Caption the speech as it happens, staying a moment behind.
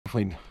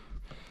definitely,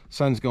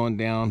 sun's going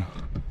down.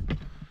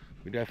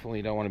 We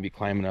definitely don't want to be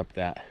climbing up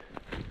that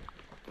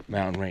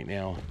mountain right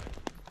now.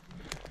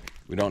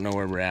 We don't know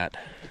where we're at,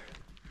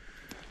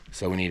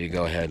 so we need to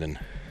go ahead and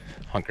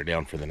hunker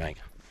down for the night.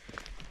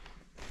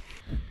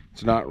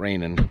 It's not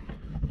raining,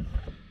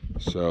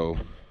 so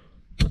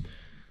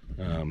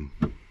I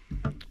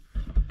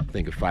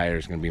think a fire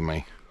is going to be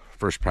my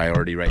first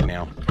priority right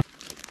now.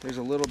 There's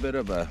a little bit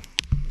of a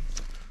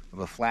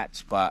flat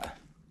spot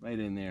right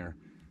in there.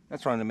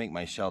 That's where I'm going to make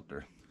my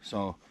shelter.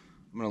 So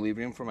I'm going to leave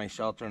room for my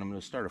shelter, and I'm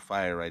going to start a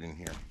fire right in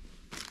here.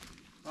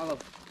 Olive,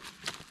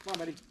 come on,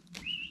 buddy.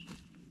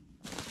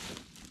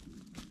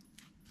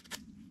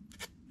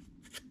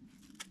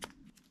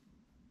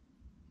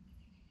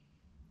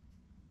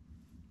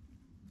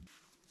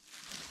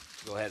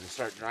 Go ahead and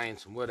start drying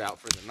some wood out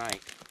for the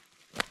night.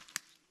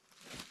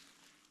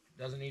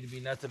 Doesn't need to be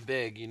nothing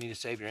big. You need to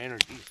save your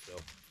energy, so.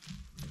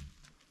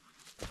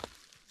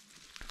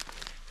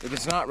 If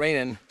it's not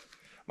raining,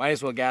 might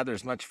as well gather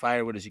as much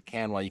firewood as you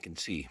can while you can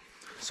see.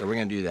 So we're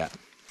gonna do that.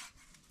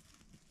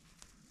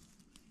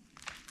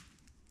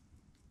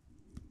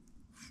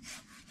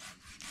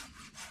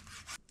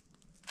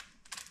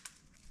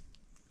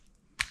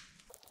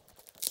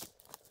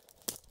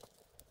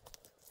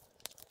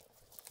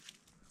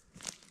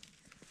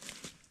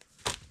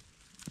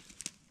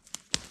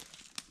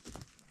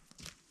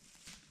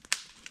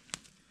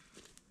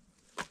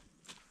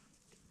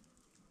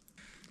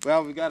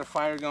 Well, we got a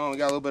fire going, we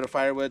got a little bit of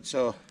firewood,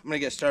 so I'm gonna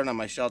get started on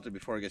my shelter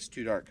before it gets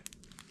too dark.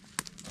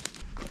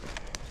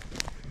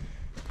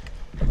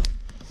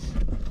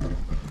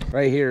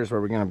 Right here is where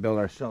we're gonna build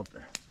our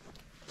shelter.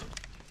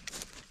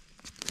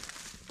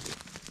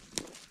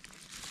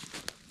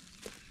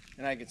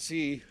 And I can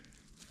see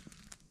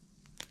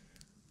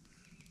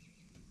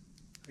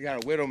we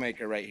got a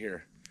widowmaker right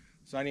here.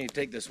 So I need to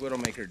take this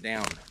widowmaker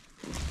down.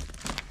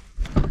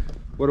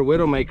 What a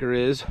widowmaker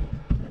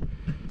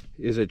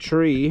is a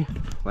tree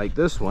like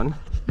this one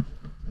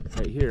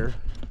right here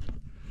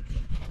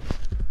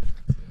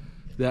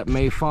that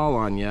may fall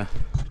on you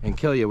and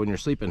kill you when you're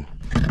sleeping,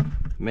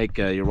 make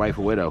your wife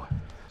a widow.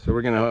 So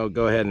we're gonna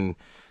go ahead and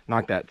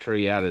knock that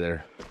tree out of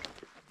there.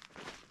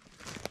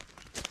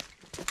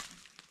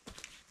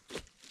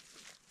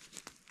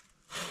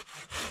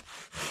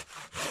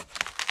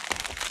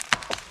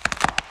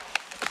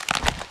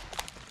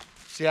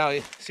 See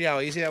how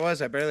easy that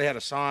was? I barely had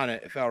a saw on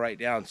it. It fell right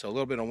down. So a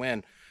little bit of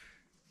wind,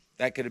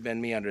 that could have been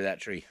me under that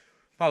tree.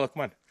 Paulo,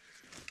 come on.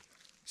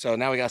 So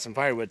now we got some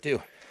firewood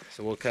too.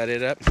 So we'll cut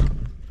it up.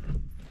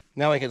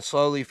 Now we can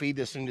slowly feed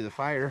this into the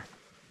fire.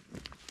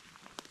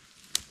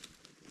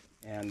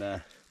 And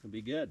it'll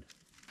be good.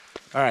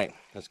 All right,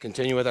 let's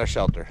continue with our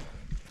shelter.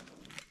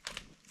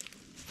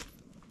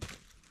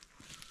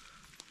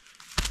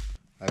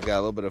 I've got a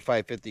little bit of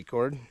 550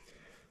 cord.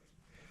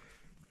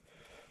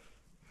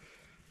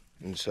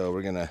 And so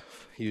we're gonna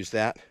use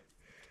that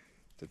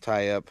to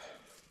tie up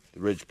the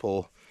ridge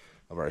pole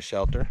of our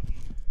shelter.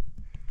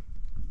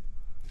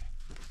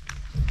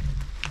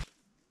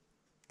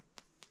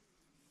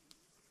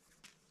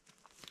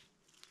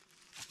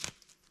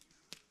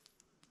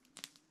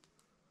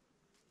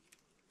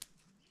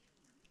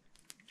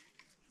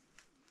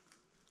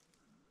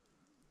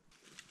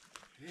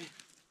 Okay.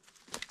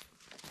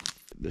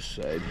 This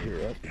side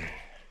here up.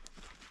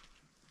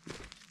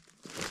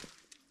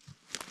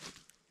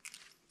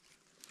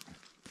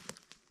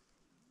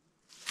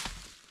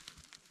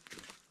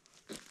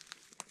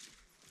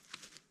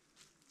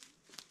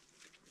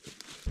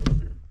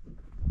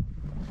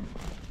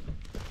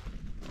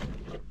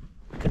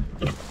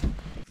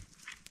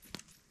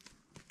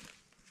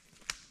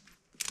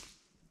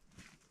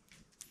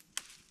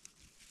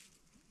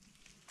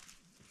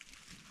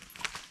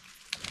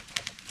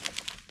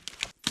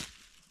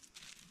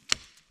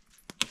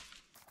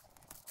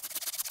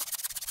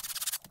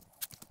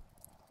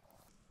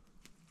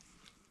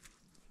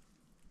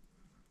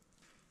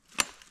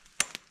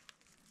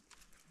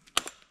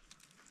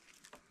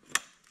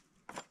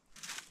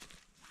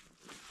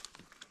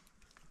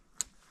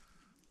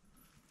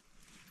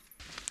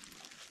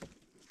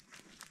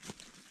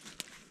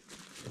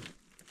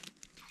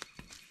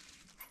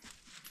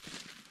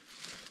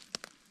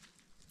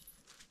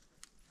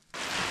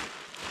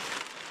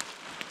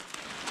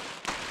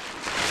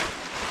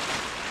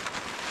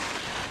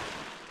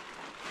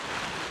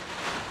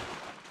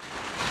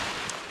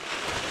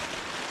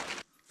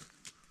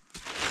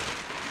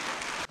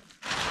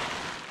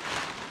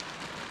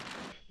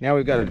 Now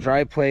we've got a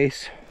dry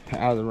place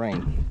out of the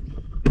rain.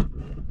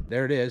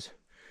 There it is.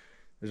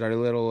 There's our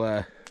little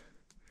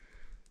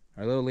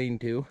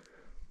lean-to,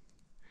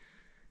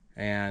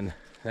 and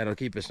that'll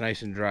keep us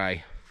nice and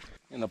dry.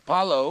 And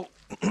Apollo's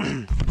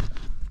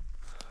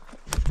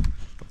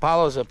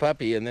a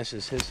puppy, and this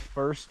is his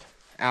first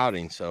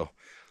outing, so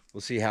we'll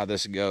see how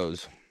this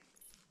goes.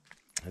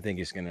 I think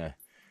he's gonna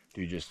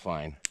do just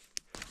fine.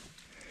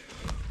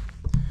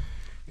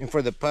 And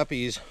for the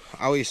puppies,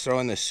 I always throw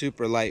in this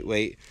super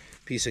lightweight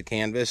piece of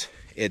canvas.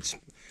 It's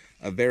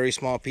a very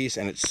small piece,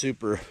 and it's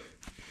super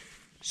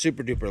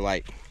duper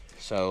light.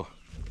 so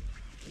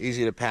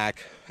easy to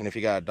pack, and if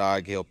you got a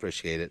dog, he'll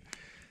appreciate it.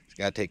 He's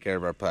got to take care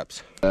of our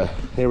pups.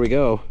 Here we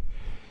go.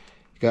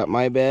 Got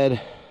my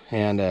bed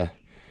and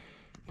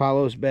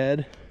Apollo's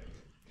bed,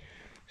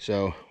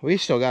 so we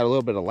still got a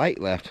little bit of light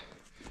left.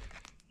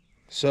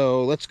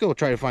 So let's go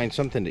try to find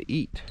something to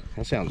eat.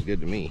 That sounds good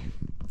to me.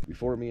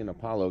 Before me and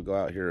Apollo go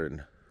out here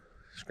and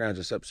scrounge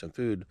us up some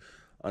food,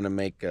 I'm gonna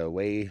make a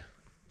way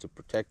to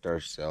protect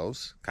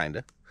ourselves,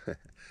 kinda,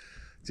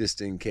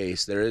 just in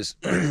case. There is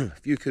a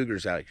few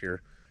cougars out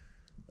here,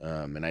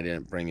 and I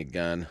didn't bring a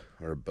gun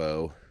or a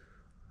bow,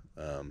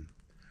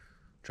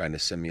 trying to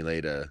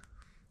simulate a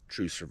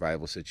true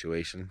survival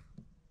situation.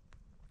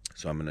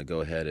 So I'm gonna go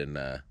ahead and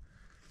I'm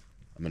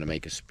gonna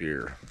make a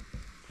spear,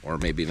 or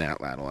maybe an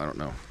atlatl, I don't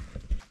know.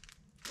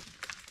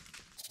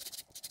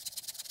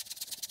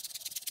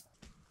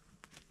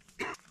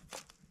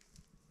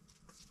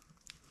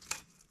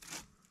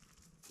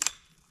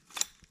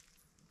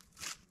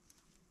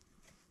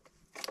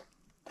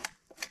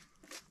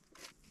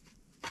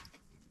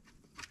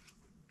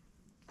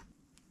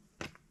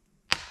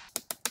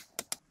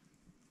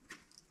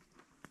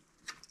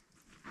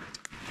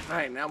 All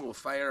right, now we'll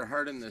fire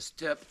harden this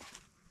tip.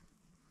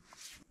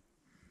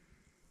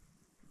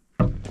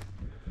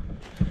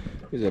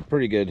 There's a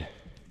pretty good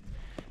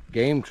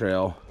game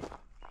trail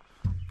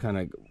kind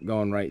of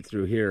going right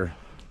through here.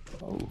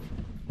 Oh.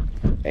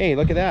 Hey,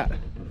 look at that.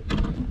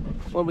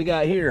 What we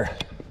got here?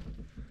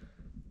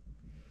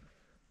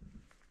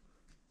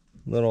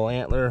 Little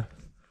antler,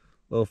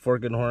 little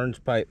forked horns.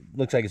 Probably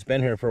looks like it's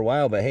been here for a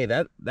while, but hey,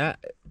 that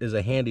is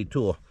a handy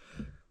tool.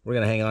 We're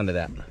gonna hang on to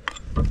that.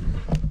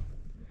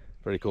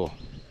 Pretty cool.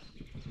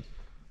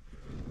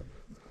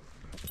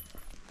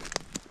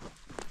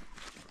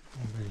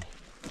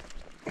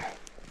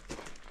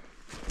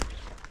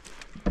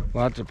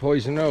 Lots of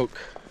poison oak.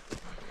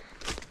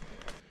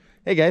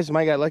 Hey guys, I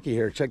might got lucky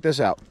here. Check this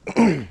out.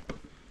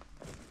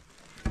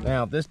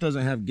 Now, if this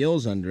doesn't have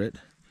gills under it,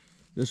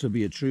 this would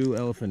be a true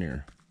elephant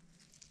ear.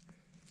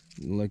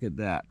 Look at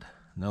that.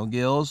 No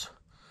gills,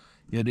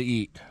 good to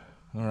eat.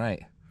 All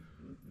right,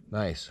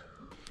 nice.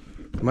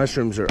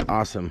 Mushrooms are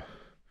awesome.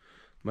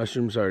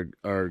 Mushrooms are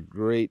a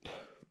great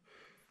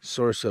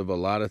source of a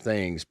lot of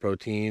things,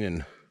 protein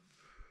and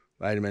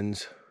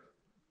vitamins.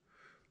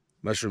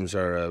 Mushrooms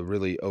are a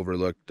really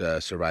overlooked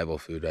survival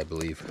food, I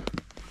believe.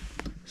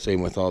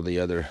 Same with all the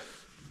other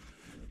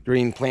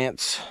green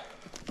plants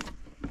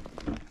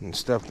and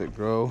stuff that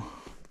grow.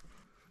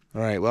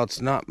 All right, well, it's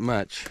not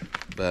much,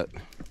 but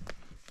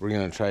we're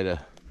gonna try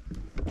to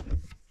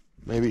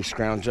maybe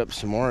scrounge up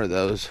some more of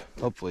those,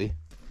 hopefully.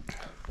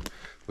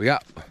 We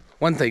got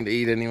one thing to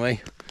eat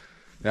anyway.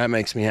 That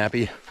makes me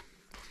happy.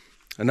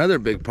 Another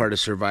big part of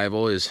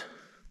survival is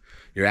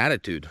your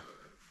attitude.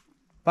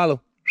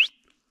 Follow.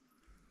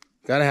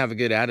 Gotta have a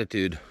good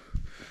attitude.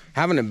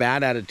 Having a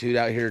bad attitude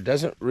out here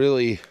doesn't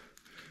really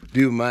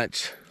do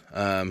much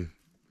in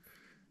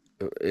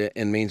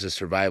means of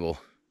survival.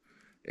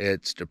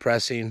 It's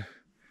depressing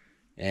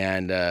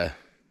and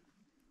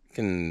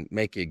can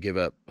make you give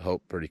up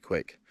hope pretty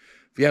quick.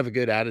 If you have a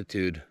good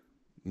attitude,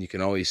 you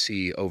can always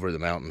see over the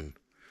mountain.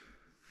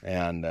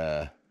 And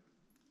if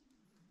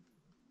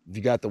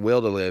you got the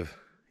will to live,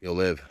 you'll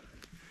live.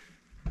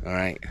 All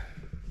right,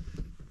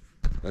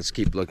 let's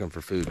keep looking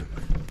for food.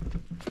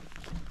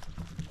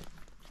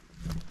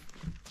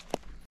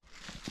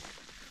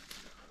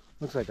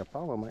 Looks like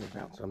Apollo might have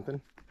found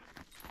something.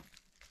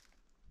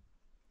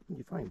 What did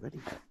you find, buddy?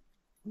 What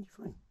did you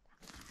find?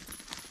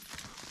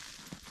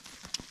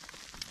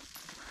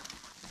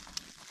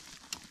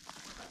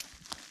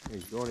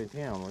 He's going to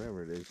town,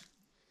 whatever it is.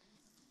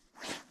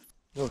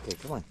 Okay,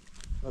 come on.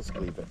 Let's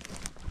leave it.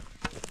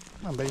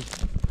 Come on, buddy.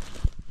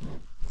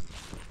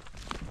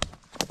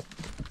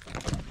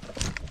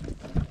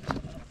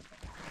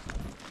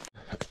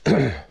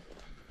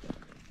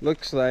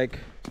 Looks like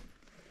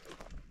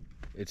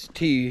it's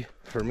tea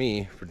for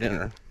me for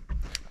dinner.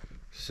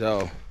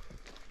 So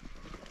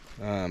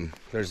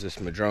there's this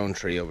madrone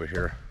tree over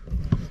here,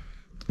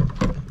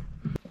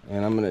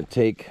 and I'm gonna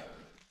take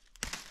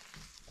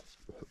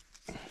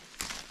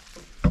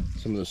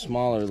some of the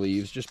smaller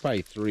leaves, just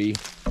probably 3,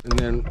 and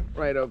then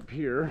right up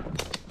here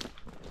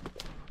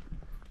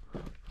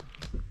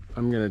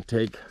I'm gonna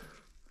take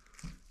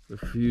a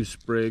few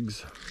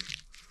sprigs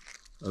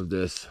of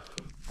this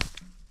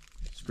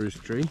spruce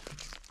tree.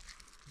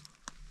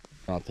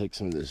 I'll take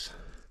some of this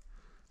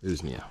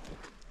usnea.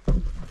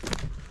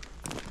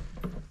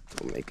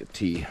 We'll make a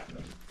tea.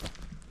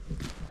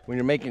 When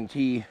you're making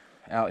tea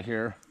out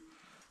here,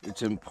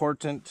 it's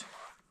important,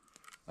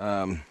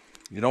 you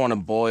don't want to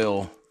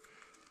boil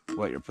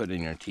what you're putting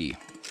in your tea.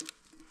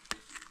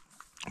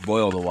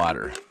 Boil the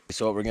water.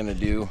 So what we're gonna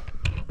do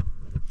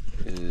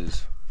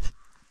is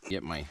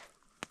get we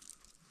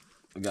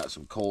got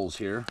some coals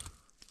here.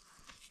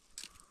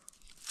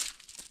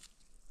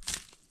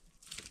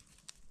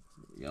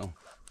 There we go.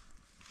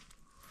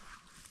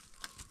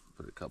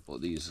 Put a couple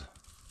of these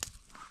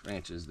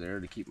branches there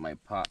to keep my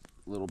pot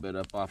a little bit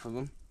up off of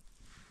them.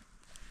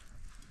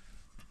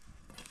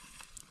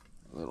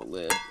 A little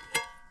lid.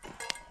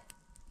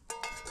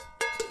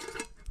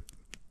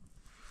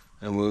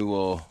 and we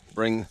will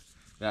bring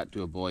that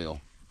to a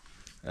boil.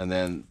 And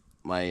then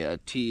my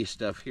tea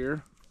stuff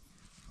here,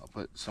 I'll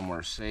put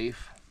somewhere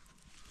safe.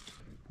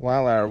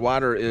 While our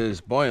water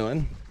is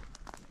boiling,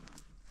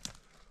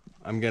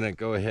 I'm gonna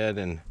go ahead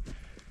and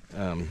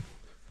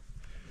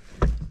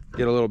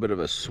get a little bit of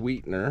a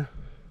sweetener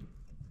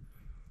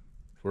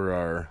for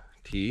our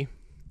tea.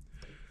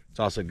 It's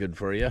also good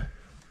for you.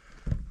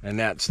 And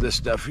that's this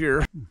stuff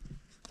here.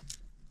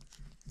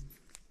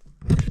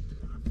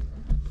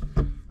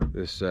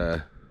 This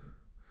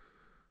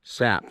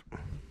sap.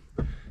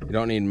 You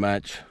don't need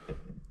much.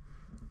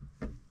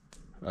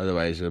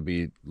 Otherwise it'll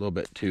be a little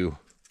bit too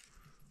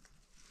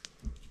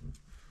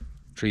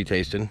tree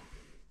tasting.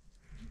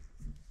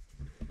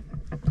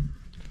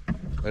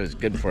 But it's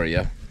good for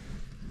you.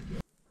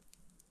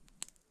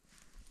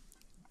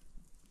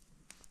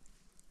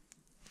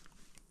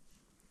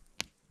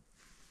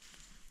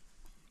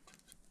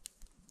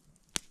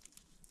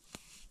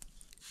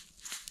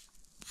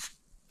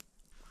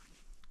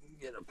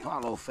 Get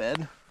Apollo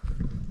fed.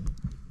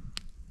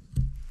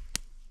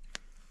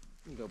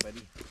 Go,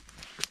 buddy.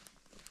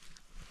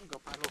 Go,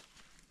 Apollo.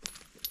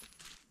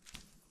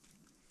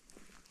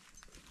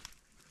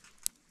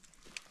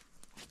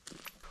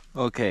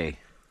 Okay,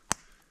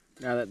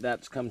 now that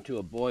that's come to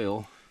a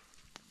boil,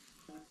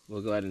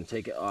 we'll go ahead and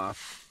take it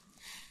off.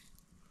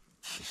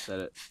 Just set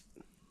it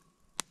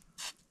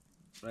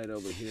right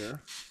over here.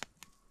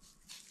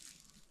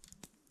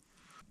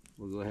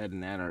 We'll go ahead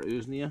and add our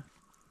usnea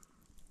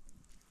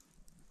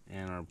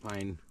and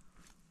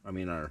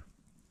our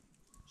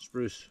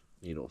spruce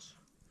needles.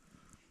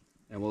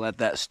 And we'll let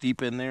that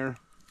steep in there,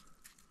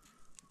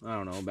 I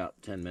don't know, about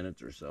 10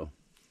 minutes or so.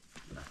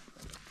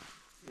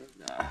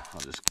 I'll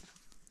just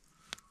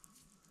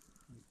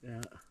like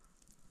that.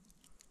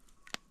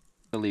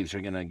 The leaves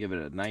are gonna give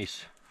it a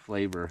nice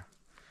flavor,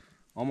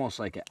 almost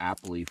like an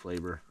apple-y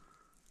flavor.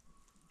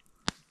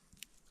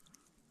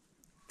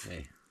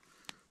 Okay,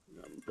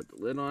 put the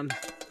lid on,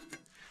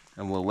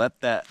 and we'll let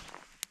that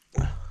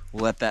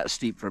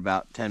steep for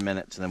about 10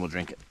 minutes, and then we'll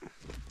drink it.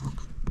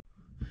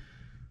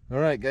 All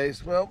right,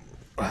 guys. Well,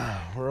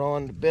 we're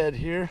on to bed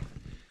here.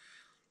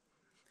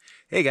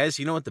 Hey, guys,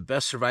 you know what the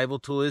best survival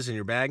tool is in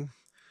your bag?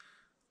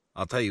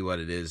 I'll tell you what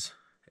it is.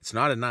 It's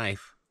not a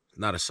knife,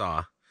 not a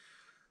saw.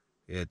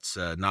 It's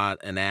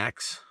not an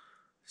axe.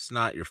 It's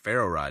not your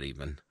ferro rod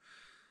even.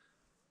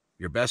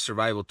 Your best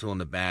survival tool in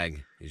the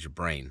bag is your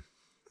brain.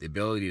 The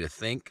ability to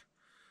think,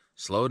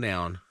 slow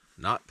down,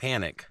 not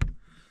panic,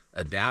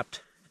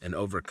 adapt, and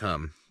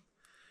overcome.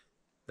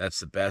 That's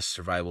the best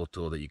survival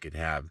tool that you could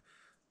have.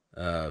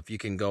 If you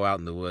can go out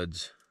in the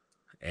woods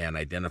and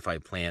identify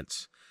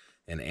plants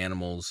and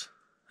animals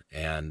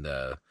and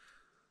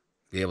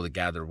be able to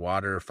gather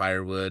water,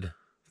 firewood,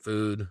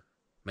 food,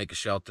 make a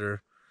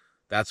shelter,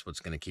 that's what's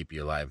going to keep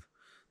you alive.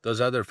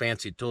 Those other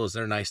fancy tools,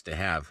 they're nice to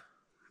have,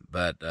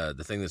 but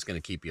the thing that's going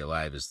to keep you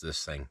alive is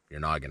this thing, your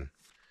noggin.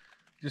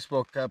 Just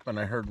woke up and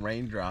I heard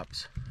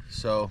raindrops,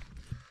 so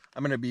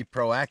I'm going to be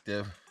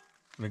proactive.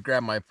 I'm going to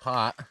grab my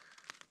pot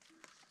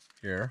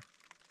here,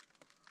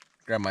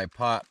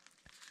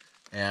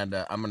 and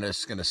I'm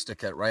just going to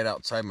stick it right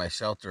outside my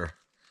shelter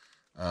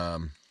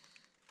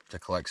to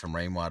collect some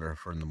rainwater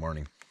for in the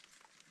morning.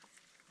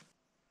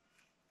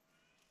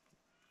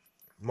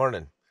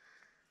 Morning.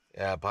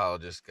 Yeah, Apollo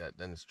just got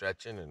done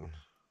stretching,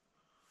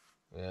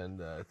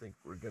 and I think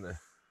we're gonna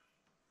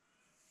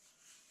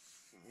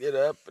get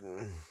up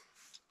and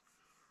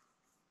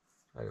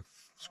try to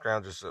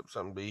scrounge us up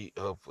something to eat,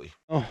 hopefully.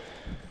 Oh,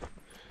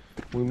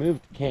 we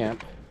moved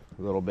camp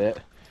a little bit.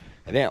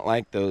 I didn't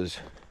like those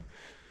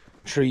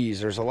trees.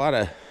 There's a lot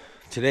of,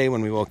 today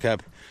when we woke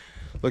up,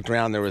 looked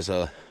around, there was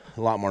a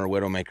lot more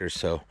widowmakers,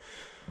 so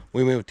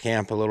we moved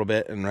camp a little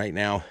bit, and right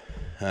now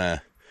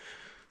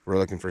we're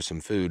looking for some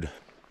food.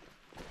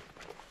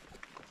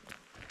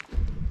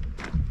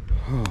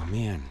 Oh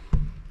man,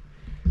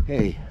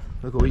 hey,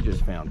 look what we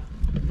just found.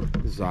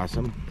 This is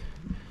awesome.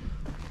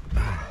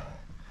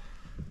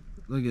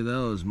 Look at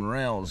those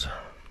morels.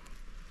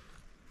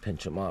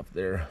 Pinch them off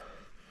there.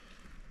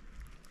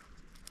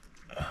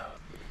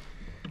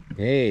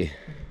 Hey,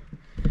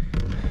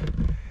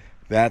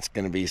 that's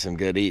gonna be some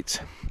good eats.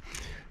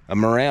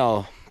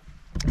 Morels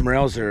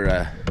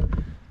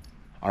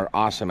are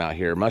awesome out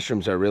here.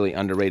 Mushrooms are really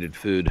underrated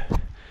food,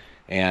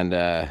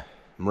 and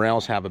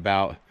morels have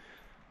about,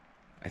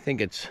 I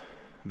think it's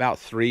about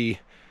 3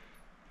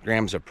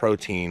 grams of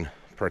protein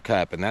per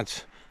cup, and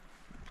that's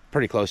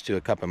pretty close to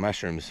a cup of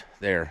mushrooms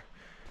there.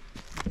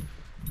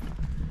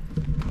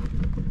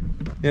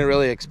 Didn't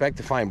really expect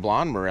to find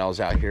blonde morels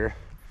out here.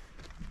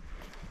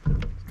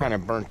 It's kind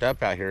of burnt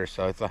up out here,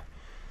 so I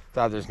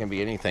thought there's gonna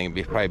be anything.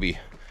 It'd probably be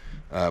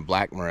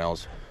black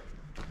morels.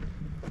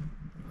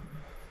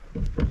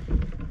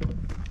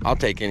 I'll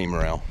take any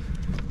morel.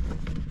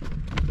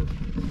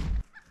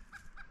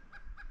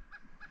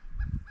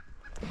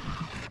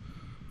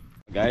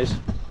 Guys,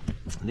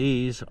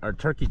 these are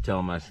turkey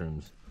tail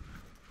mushrooms.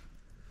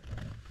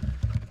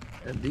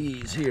 And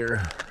these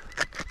here,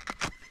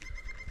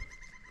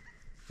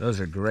 those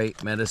are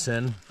great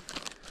medicine.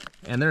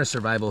 And they're a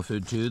survival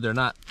food too. They're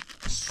not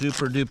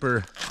super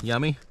duper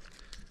yummy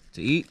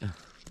to eat,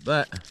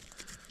 but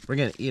we're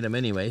gonna eat them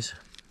anyways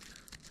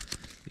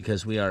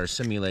because we are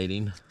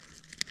simulating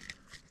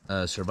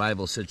a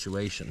survival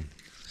situation.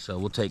 So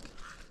we'll take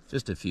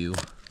just a few.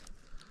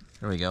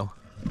 There we go.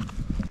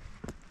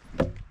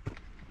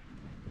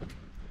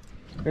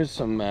 Here's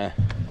some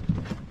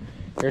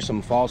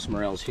false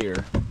morels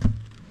here.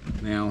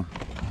 Now,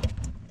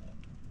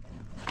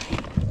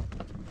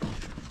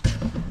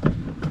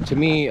 to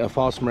me, a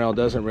false morel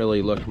doesn't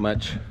really look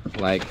much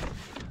like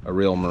a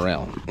real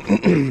morel.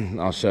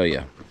 I'll show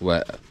you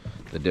what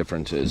the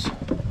difference is.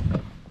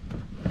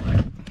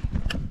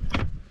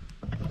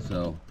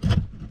 So,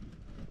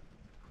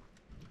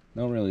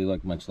 don't really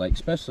look much like,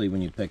 especially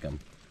when you pick them.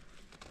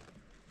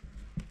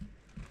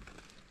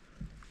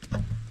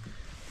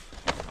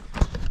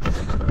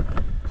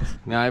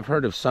 Now, I've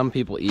heard of some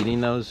people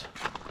eating those.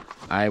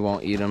 I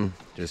won't eat them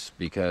just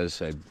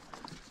because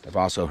I've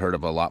also heard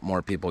of a lot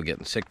more people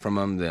getting sick from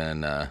them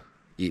than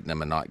eating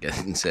them and not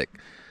getting sick.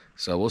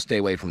 So we'll stay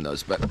away from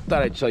those. But I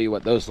thought I'd show you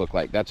what those look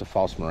like. That's a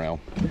false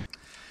morel.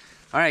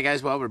 All right,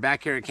 guys. Well, we're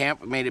back here at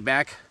camp. We made it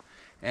back.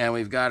 And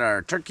we've got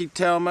our turkey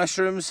tail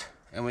mushrooms.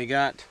 And we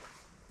got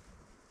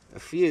a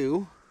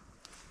few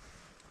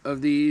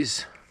of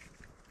these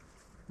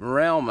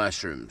morel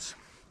mushrooms.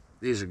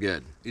 These are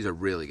good. These are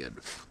really good.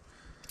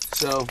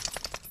 So,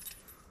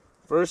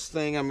 first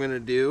thing I'm going to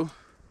do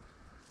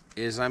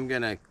is I'm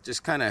going to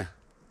just kind of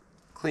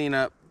clean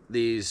up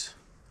these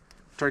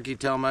turkey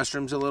tail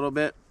mushrooms a little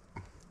bit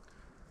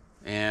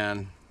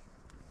and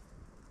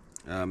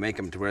make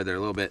them to where they're a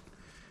little bit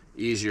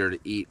easier to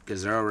eat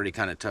because they're already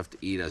kind of tough to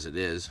eat as it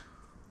is.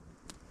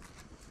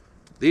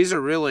 These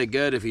are really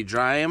good if you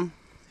dry them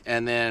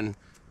and then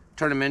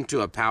turn them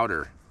into a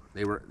powder.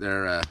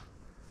 They're a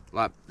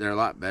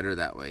lot better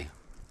that way.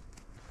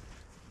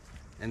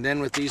 And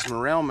then with these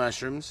morel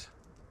mushrooms,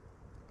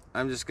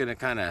 I'm just going to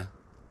kind of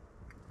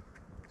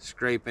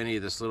scrape any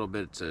of this little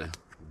bits of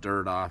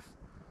dirt off.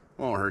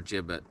 Won't hurt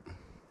you, but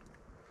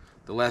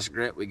the less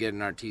grit we get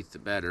in our teeth, the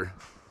better.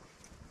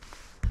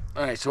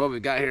 All right, so what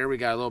we've got here, we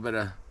got a little bit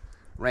of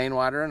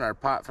rainwater in our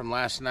pot from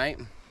last night.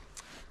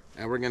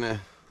 And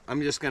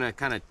I'm just going to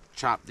kind of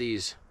chop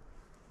these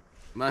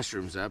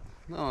mushrooms up.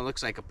 Oh, it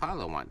looks like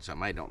Apollo wants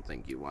some. I don't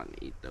think you want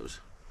to eat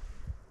those.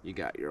 You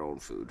got your own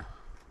food.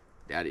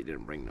 Daddy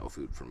didn't bring no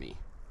food for me.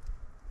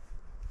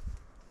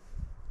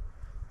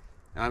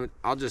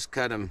 I'll just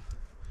cut them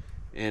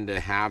into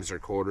halves or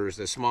quarters.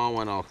 The small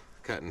one I'll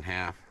cut in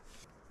half.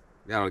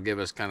 That'll give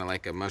us kind of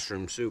like a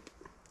mushroom soup.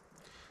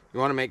 You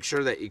want to make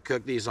sure that you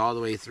cook these all the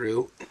way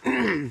through.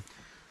 It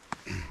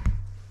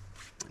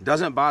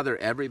doesn't bother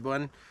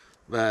everyone,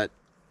 but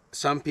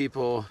some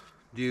people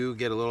do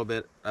get a little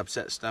bit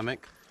upset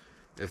stomach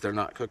if they're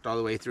not cooked all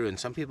the way through, and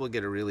some people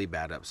get a really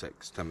bad upset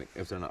stomach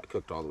if they're not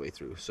cooked all the way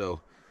through. So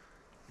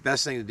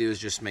best thing to do is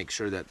just make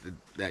sure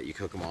that you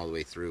cook them all the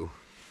way through.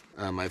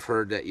 I've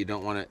heard that you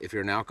don't want to, if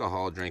you're an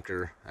alcohol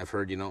drinker, I've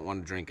heard you don't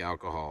want to drink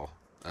alcohol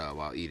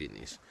while eating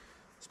these,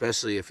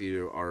 especially if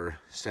you are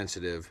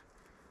sensitive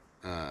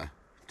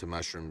to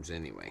mushrooms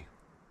anyway.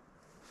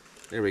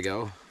 There we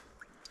go.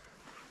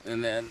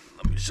 And then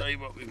let me show you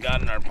what we've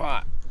got in our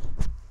pot.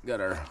 We've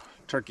got our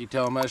turkey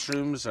tail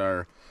mushrooms,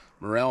 our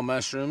morel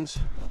mushrooms,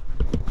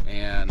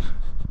 and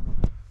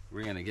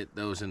we're gonna get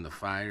those in the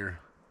fire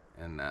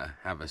and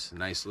have us a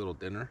nice little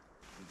dinner,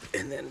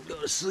 and then go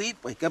to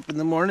sleep, wake up in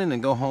the morning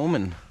and go home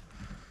and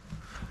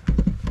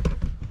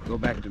go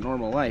back to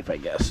normal life, I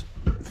guess,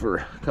 for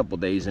a couple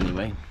days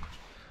anyway.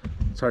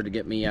 It's hard to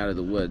get me out of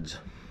the woods.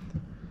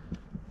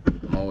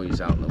 I'm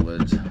always out in the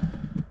woods.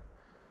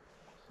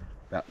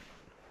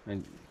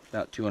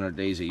 About 200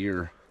 days a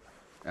year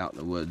out in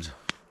the woods.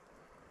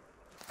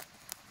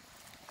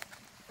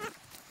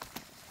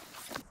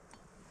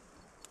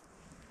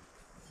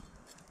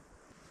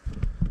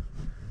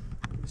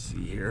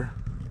 See here,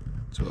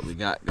 that's what we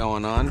got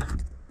going on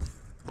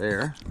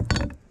there.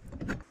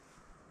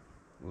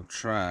 We'll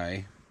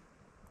try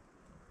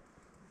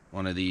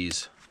one of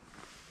these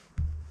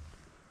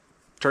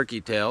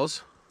turkey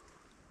tails.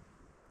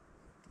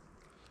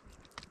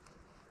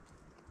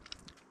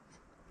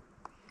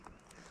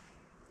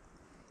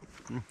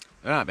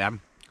 They're not bad.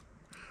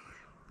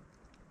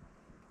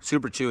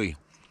 Super chewy.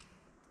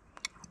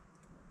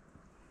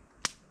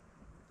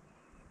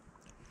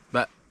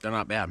 But they're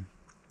not bad.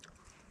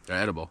 They're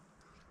edible.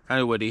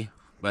 Kind of woody,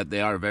 but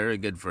they are very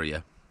good for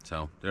you.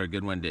 So they're a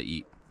good one to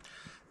eat.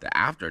 The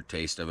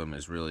aftertaste of them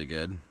is really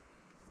good.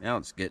 Now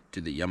let's get to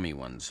the yummy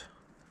ones.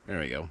 There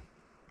we go.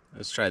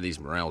 Let's try these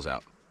morels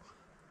out.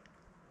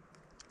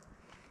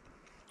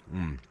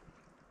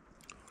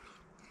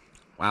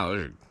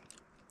 Wow,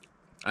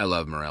 I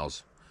love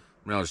morels.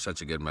 Morel is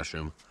such a good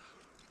mushroom.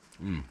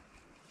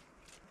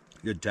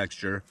 Good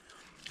texture,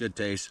 good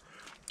taste.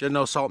 There's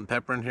no salt and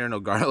pepper in here, no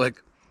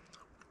garlic,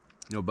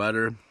 no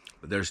butter,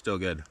 but they're still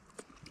good.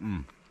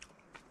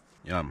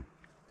 Yum.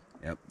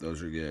 Yep,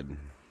 those are good.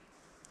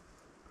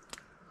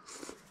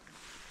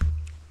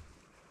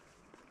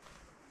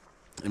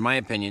 In my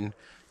opinion,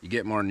 You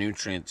get more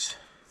nutrients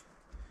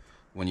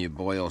when you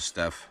boil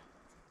stuff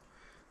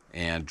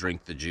and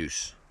drink the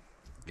juice.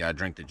 You gotta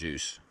drink the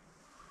juice.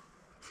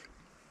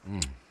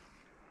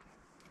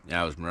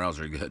 Yeah, those morels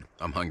are good.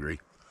 I'm hungry.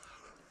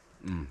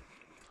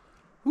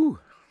 Whew.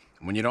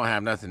 When you don't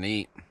have nothing to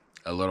eat,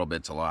 a little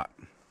bit's a lot.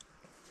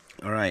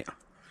 All right,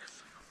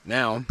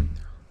 now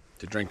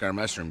to drink our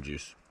mushroom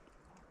juice.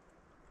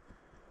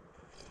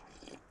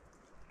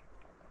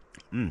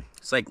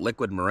 It's like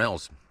liquid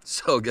morels.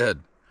 So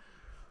good.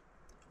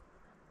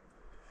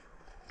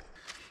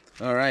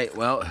 All right,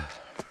 well,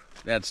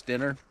 that's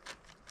dinner.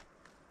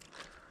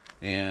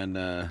 And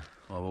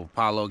well,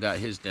 Paulo got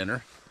his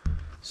dinner.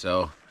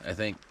 So I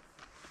think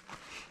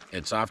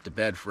it's off to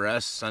bed for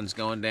us. Sun's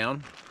going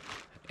down.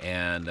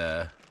 And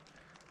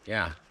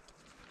yeah,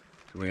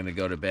 we're gonna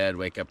go to bed,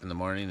 wake up in the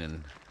morning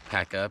and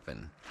pack up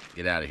and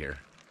get out of here.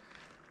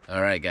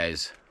 All right,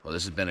 guys. Well,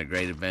 this has been a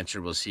great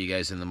adventure. We'll see you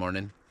guys in the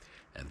morning.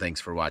 And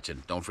thanks for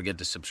watching. Don't forget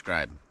to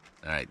subscribe.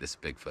 All right, this is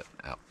Bigfoot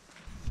out.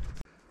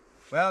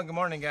 Well, good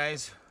morning,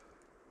 guys.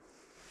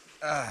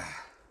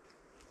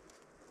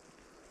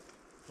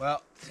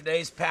 Well,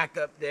 today's pack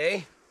up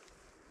day.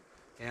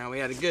 And we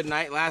had a good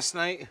night last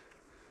night.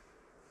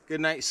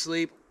 Good night's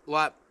sleep.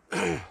 Felt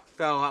a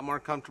lot more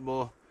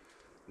comfortable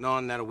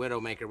knowing that a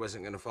widowmaker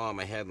wasn't going to fall on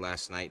my head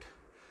last night.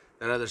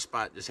 That other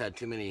spot just had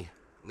too many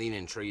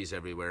leaning trees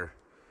everywhere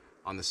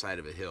on the side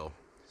of a hill.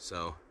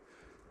 So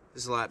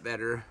this is a lot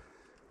better.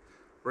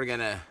 We're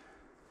gonna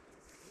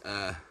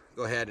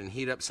go ahead and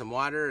heat up some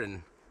water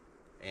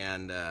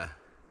and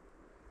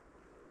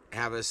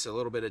have us a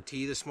little bit of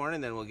tea this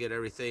morning. Then we'll get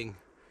everything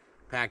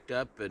packed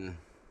up and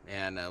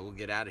we'll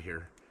get out of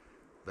here.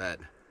 But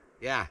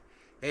yeah,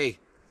 hey,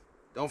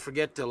 don't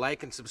forget to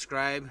like and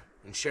subscribe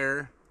and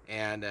share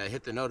and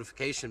hit the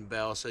notification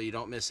bell so you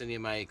don't miss any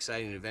of my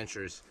exciting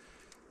adventures.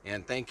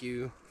 And thank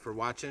you for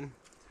watching.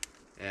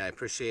 And I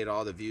appreciate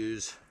all the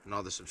views and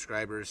all the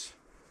subscribers.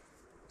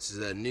 This is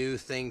a new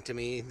thing to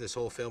me, this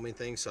whole filming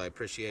thing, so I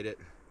appreciate it.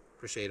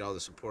 Appreciate all the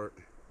support.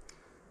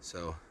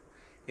 So,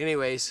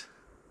 anyways,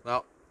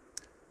 well,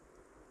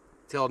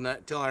 till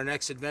our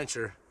next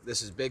adventure,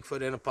 this is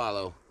Bigfoot and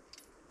Apollo,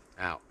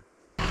 out.